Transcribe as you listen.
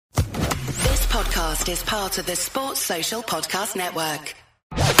podcast is part of the Sports Social Podcast Network.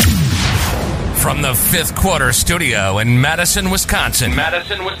 From the Fifth Quarter Studio in Madison, Wisconsin,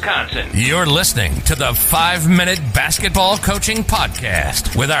 you're listening to the 5-Minute Basketball Coaching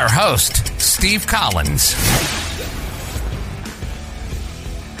Podcast with our host, Steve Collins.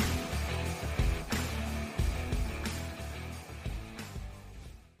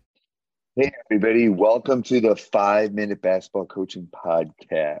 Hey, everybody. Welcome to the 5-Minute Basketball Coaching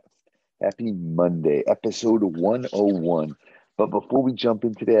Podcast. Happy Monday, episode 101. But before we jump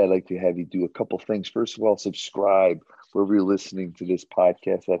in today, I'd like to have you do a couple things. First of all, subscribe wherever you're listening to this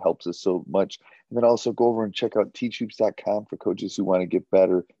podcast. That helps us so much. And then also go over and check out teachhoops.com for coaches who want to get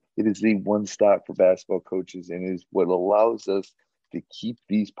better. It is the one stop for basketball coaches, and it is what allows us to keep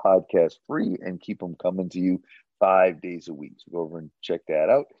these podcasts free and keep them coming to you 5 days a week. So go over and check that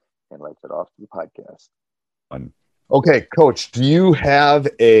out. And let's get off to the podcast. Okay, Coach, do you have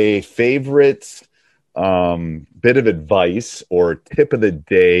a favorite bit of advice or tip of the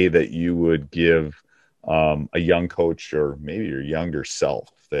day that you would give a young coach or maybe your younger self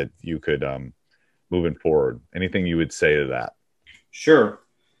that you could moving forward? Anything you would say to that? Sure.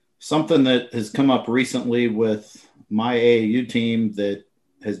 Something that has come up recently with my AAU team that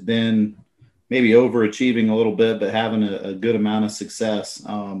has been maybe overachieving a little bit, but having a good amount of success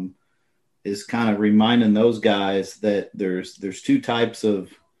is kind of reminding those guys that there's two types of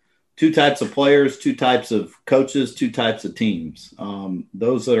players, two types of coaches, two types of teams.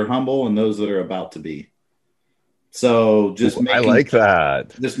 Those that are humble and those that are about to be. So I like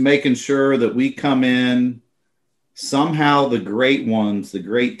that. Just making sure that we come in somehow, the great ones, the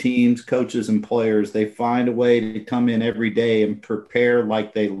great teams, coaches and players, they find a way to come in every day and prepare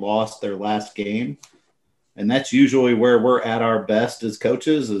like they lost their last game. And that's usually where we're at our best as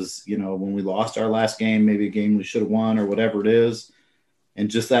coaches is, when we lost our last game, maybe a game we should have won or whatever it is. And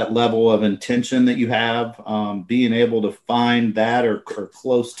just that level of intention that you have, being able to find that or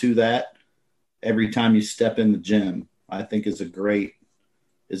close to that every time you step in the gym, I think is a great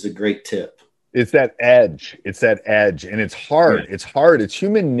tip. It's that edge. And it's hard. Right. It's hard. It's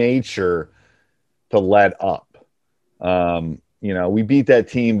human nature to let up. We beat that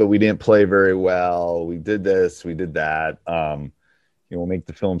team, but we didn't play very well. We did this, we did that. We'll make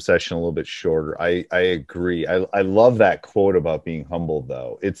the film session a little bit shorter. I agree. I love that quote about being humble,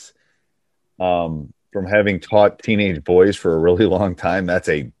 though. It's from having taught teenage boys for a really long time. That's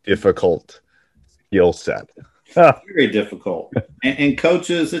a difficult skill set. Very difficult. And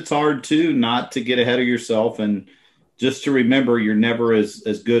coaches, it's hard too not to get ahead of yourself and just to remember you're never as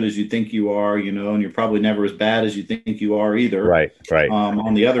good as you think you are, and you're probably never as bad as you think you are either. Right.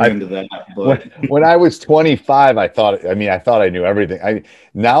 On the other end of that. But when I was 25, I thought I knew everything.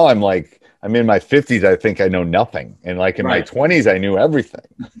 Now I'm like, I'm in my 50s. I think I know nothing. And like in my 20s, I knew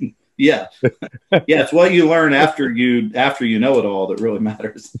everything. Yeah. Yeah. It's what you learn after you know it all that really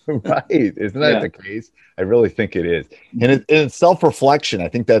matters. Right. Isn't that the case? I really think it is. And it's self-reflection. I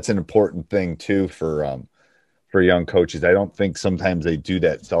think that's an important thing too for young coaches. I don't think sometimes they do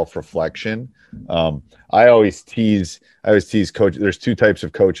that self-reflection. I always tease coaches. There's two types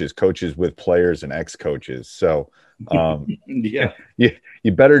of coaches with players and ex-coaches. So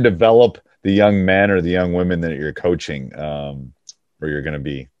you better develop the young men or the young women that you're coaching, or you're going to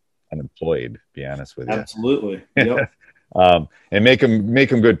be unemployed, to be honest with you. Absolutely. Yep. And make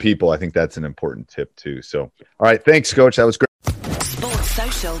them good people. I think that's an important tip too. So, all right. Thanks, Coach. That was great. Sports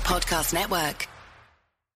Social Podcast Network.